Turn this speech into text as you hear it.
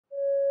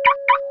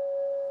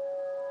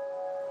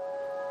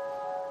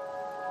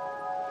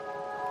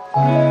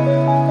Hi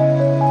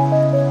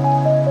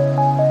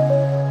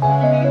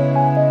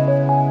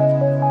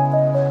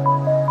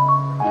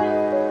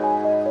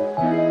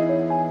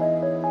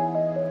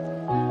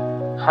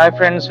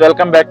friends,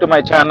 welcome back to my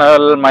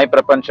channel my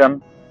ప్రపంచం.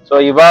 So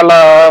ఇవాళ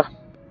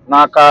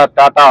నాకు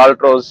టాటా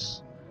ఆల్ట్రోజ్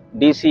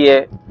DCA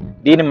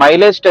దీని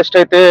మైలేజ్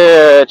టెస్ట్ అయితే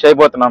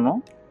చేయబోతున్నాము.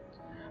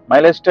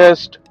 మైలేజ్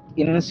టెస్ట్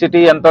ఇన్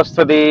సిటీ ఎంత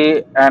వస్తుంది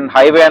అండ్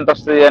హైవే ఎంత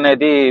వస్తుంది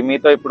అనేది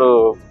మీతో ఇప్పుడు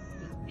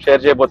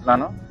షేర్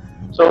చేయబోతున్నాను.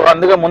 సో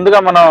ముందుగా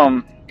మనం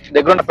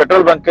దగ్గర ఉన్న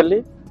పెట్రోల్ బంక్ వెళ్ళి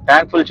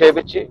ట్యాంక్ ఫుల్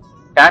చేయించి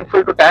tank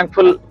full to tank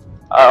full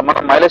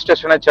మనం మైలేజ్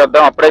టెస్ట్ అనేది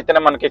చేద్దాం.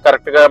 అప్పుడైతేనే మనకి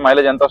కరెక్ట్గా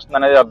మైలేజ్ ఎంత వస్తుంది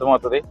అనేది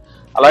అర్థమవుతుంది.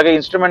 అలాగే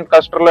ఇన్స్ట్రుమెంట్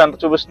కస్టర్లో ఎంత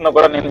చూపిస్తుందో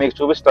కూడా నేను మీకు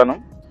చూపిస్తాను.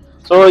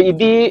 సో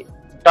ఇది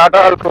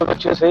టాటా ఆల్ట్రోజ్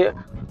వచ్చేసి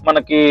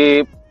మనకి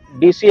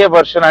DCA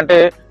వర్షన్, అంటే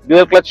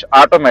డ్యూయల్ క్లచ్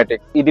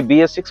ఆటోమేటిక్. ఇది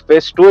BS6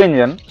 ఫేజ్ 2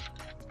 ఇంజన్.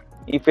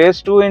 ఈ ఫేజ్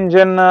 2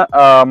 ఇంజన్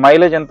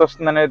మైలేజ్ ఎంత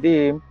వస్తుంది అనేది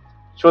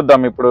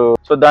చూద్దాం ఇప్పుడు.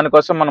 సో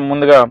దానికోసం మనం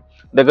ముందుగా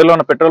దగ్గరలో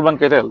ఉన్న పెట్రోల్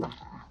బంక్ అయితే వెళ్దాం.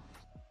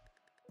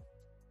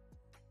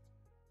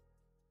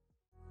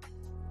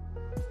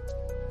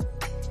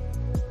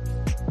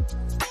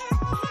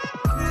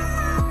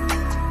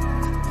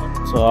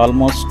 So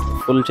almost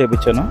full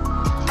చేపించాను.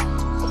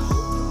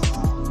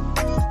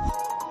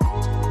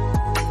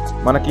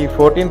 మనకి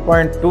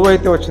 14.2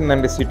 అయితే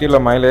వచ్చిందండి సిటీలో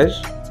మైలేజ్.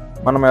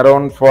 మనం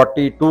అరౌండ్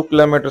 42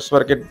 కిలోమీటర్స్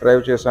వరకే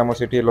డ్రైవ్ చేసాము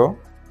సిటీలో.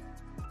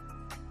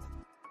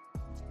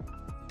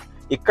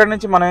 ఇక్కడ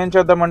నుంచి మనం ఏం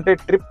చేద్దామంటే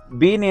ట్రిప్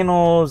బి నేను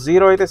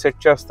 0 అయితే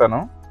సెట్ చేస్తాను.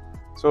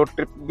 సో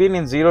ట్రిప్ బి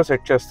నేను 0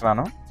 సెట్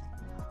చేస్తున్నాను.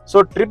 సో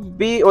ట్రిప్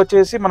బి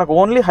వచ్చేసి మనకు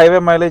ఓన్లీ హైవే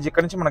మైలేజ్.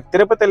 ఇక్కడ నుంచి మనకు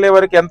తిరుపతి వెళ్ళే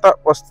వరకు ఎంత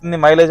వస్తుంది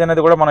మైలేజ్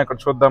అనేది కూడా మనం ఇక్కడ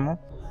చూద్దాము.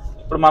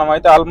 ఇప్పుడు మనం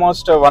అయితే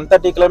ఆల్మోస్ట్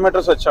 130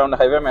 కిలోమీటర్స్ వచ్చామండి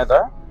హైవే మీద.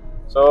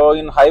 సో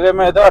ఇన్ హైవే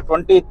మీద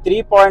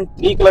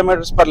 23.3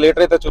 కిలోమీటర్స్ పర్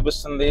లీటర్ అయితే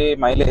చూపిస్తుంది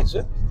మైలేజ్.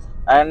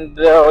 అండ్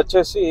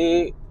వచ్చేసి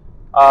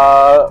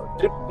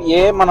ట్రిప్ ఏ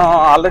మనం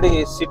ఆల్రెడీ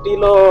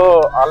సిటీలో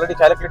ఆల్రెడీ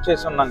క్యాలిక్యులేట్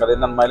చేసి ఉన్నాం కదా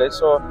ఇందాక మైలేజ్.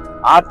 సో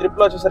ఆ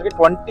ట్రిప్లో వచ్చేసరికి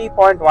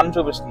 20.1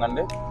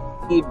 చూపిస్తుందండి.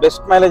 ఈ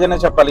బెస్ట్ మైలేజ్ అనే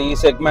చెప్పాలి ఈ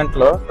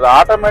సెగ్మెంట్లో.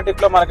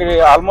 ఆటోమేటిక్లో మనకి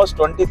ఆల్మోస్ట్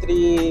 23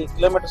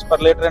 కిలోమీటర్స్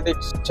పర్ లీటర్ అంటే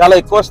చాలా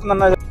ఎక్కువ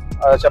వస్తుందన్న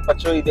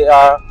చెప్పచ్చు. ఇది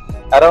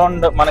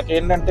అరౌండ్ మనకి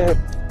ఏంటంటే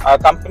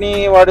కంపెనీ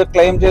వాడు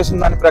క్లెయిమ్ చేసిన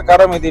దాని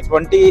ప్రకారం ఇది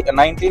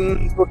 19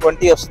 to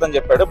 20 వస్తుందని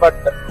చెప్పాడు.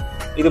 బట్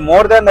ఇది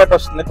మోర్ దాన్ దట్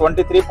వస్తుంది.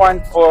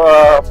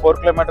 23.4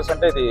 కిలోమీటర్స్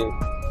అంటే ఇది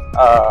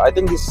I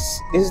think this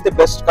is the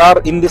best car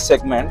in this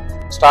segment.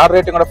 Star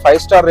rating కూడా 5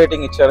 స్టార్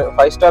రేటింగ్ ఇచ్చారు.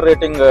 5 స్టార్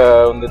రేటింగ్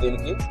ఉంది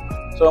దీనికి.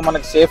 సో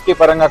మనకి సేఫ్టీ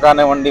పరంగా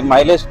కానివ్వండి,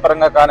 మైలేజ్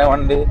పరంగా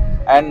కానివ్వండి,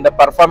 అండ్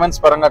పర్ఫార్మెన్స్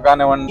పరంగా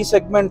కానివ్వండి ఈ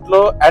సెగ్మెంట్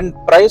లో. అండ్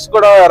ప్రైస్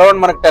కూడా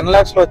అరౌండ్ మనకి 10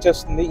 lakhs లో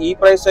వచ్చేస్తుంది. ఈ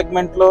ప్రైస్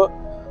సెగ్మెంట్ లో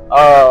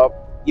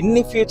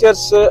ఇన్ని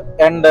ఫీచర్స్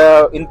అండ్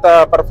ఇంత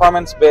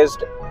పర్ఫార్మెన్స్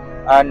బేస్డ్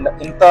అండ్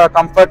ఇంత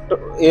కంఫర్ట్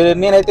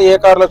నేనైతే ఏ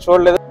కార్లో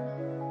చూడలేదు.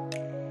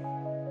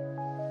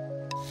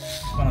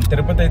 మనం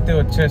తిరుపతి అయితే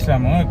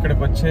వచ్చేసాము.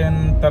 ఇక్కడికి వచ్చిన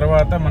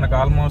తర్వాత మనకు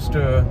ఆల్మోస్ట్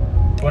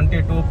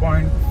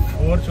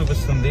 22.4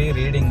 చూపిస్తుంది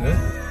రీడింగ్.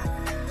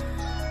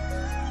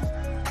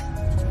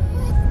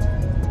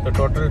 సో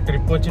టోటల్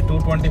ట్రిప్ వచ్చి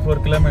 224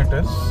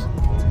 kilometres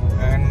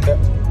and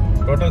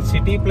total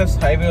city plus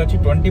highway వచ్చి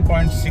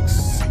 20.6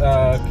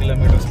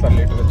 కిలోమీటర్స్ పర్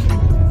లీటర్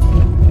వచ్చింది.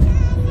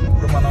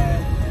 ఇప్పుడు మనం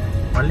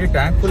మళ్ళీ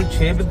ట్యాంక్ ఫుల్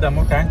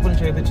చేపిద్దాము. ట్యాంక్ ఫుల్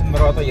చేయించిన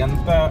తర్వాత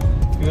ఎంత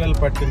ఫ్యూయల్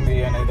పట్టింది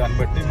అనే దాన్ని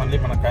బట్టి మళ్ళీ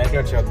మనం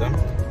క్యాలిక్యులేట్ చేద్దాం.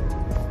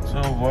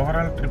 సో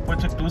ఓవరాల్ ట్రిప్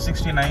వచ్చి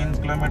 269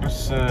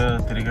 కిలోమీటర్స్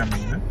తిరిగాము.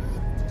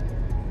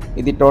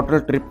 ఇది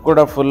టోటల్ ట్రిప్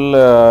కూడా ఫుల్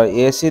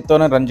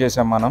ఏసీతోనే రన్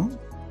చేసాం మనం.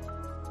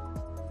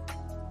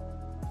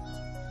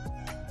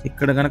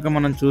 ఇక్కడ కనుక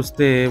మనం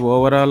చూస్తే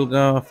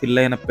ఓవరాల్గా ఫిల్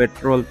అయిన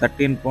petrol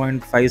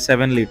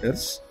 13.57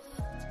 litres.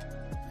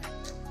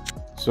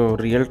 So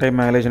real time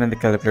mileage అనేది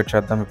క్యాలిక్యులేట్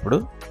చేద్దాం ఇప్పుడు.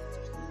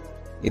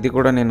 ఇది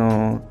కూడా నేను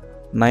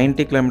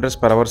 90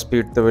 కిలోమీటర్స్ పర్ అవర్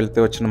స్పీడ్తో వెళ్తే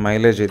వచ్చిన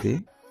మైలేజ్ ఇది.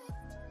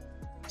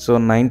 సో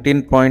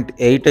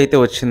 19.8 అయితే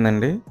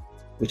వచ్చిందండి,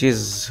 విచ్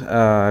ఈజ్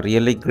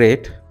రియల్లీ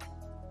గ్రేట్.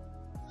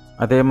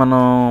 అదే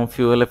మనం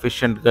ఫ్యూయల్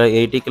ఎఫిషియెంట్గా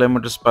 80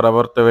 కిలోమీటర్స్ పర్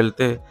అవర్తో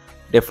వెళ్తే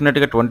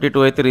డెఫినెట్గా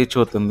 22 అయితే రీచ్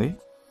అవుతుంది.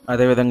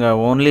 అదేవిధంగా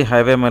ఓన్లీ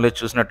హైవే మైలేజ్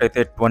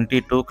చూసినట్టయితే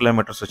 22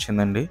 కిలోమీటర్స్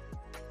వచ్చిందండి.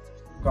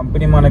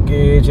 కంపెనీ మనకి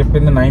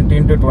చెప్పింది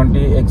 19 to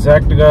 20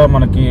 ఎగ్జాక్ట్గా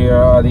మనకి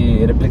అది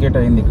రెప్లికేట్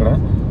అయింది ఇక్కడ.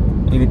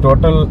 ఇది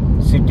టోటల్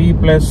సిటీ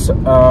ప్లస్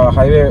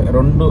హైవే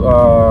రెండు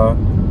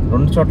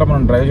చోట్ల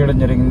మనం డ్రైవ్ చేయడం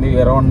జరిగింది.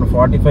 Around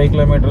 45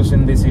 kilometres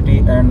in the city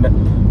and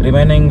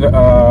remaining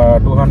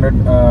 200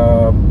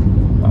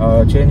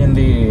 change in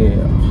the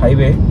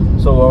highway.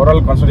 So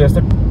overall consider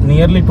చేస్తే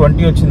నియర్లీ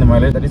 20 వచ్చింది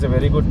mileage. That is a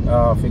very good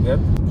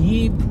figure. ఈ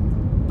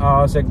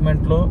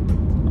సెగ్మెంట్లో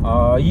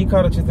ఈ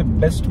కార్ వచ్చేసి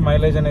బెస్ట్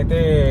మైలేజ్ అని అయితే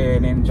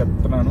నేను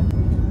చెప్తున్నాను.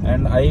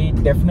 And I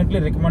definitely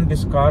recommend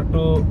this car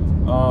to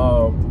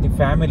the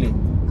family.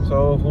 So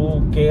who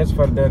cares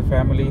for their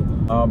family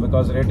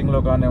because రేటింగ్లో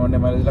కానివ్వండి,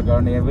 మైలేజ్లో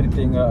కానివ్వండి,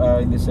 everything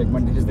in this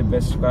segment this is the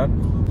best car.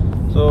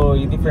 So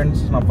ఇది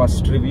ఫ్రెండ్స్ నా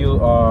first review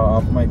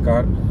of my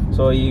car.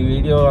 So ఈ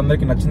video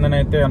అందరికీ నచ్చిందని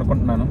అయితే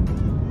అనుకుంటున్నాను.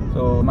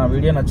 So నా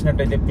వీడియో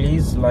నచ్చినట్టయితే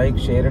please like,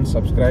 share and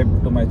subscribe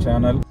to my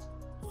channel.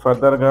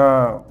 ఫర్దర్గా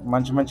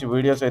మంచి మంచి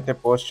వీడియోస్ అయితే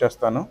పోస్ట్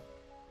చేస్తాను.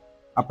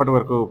 అప్పటి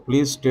వరకు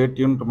please stay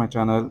tune to my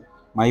channel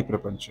my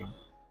ప్రపంచం.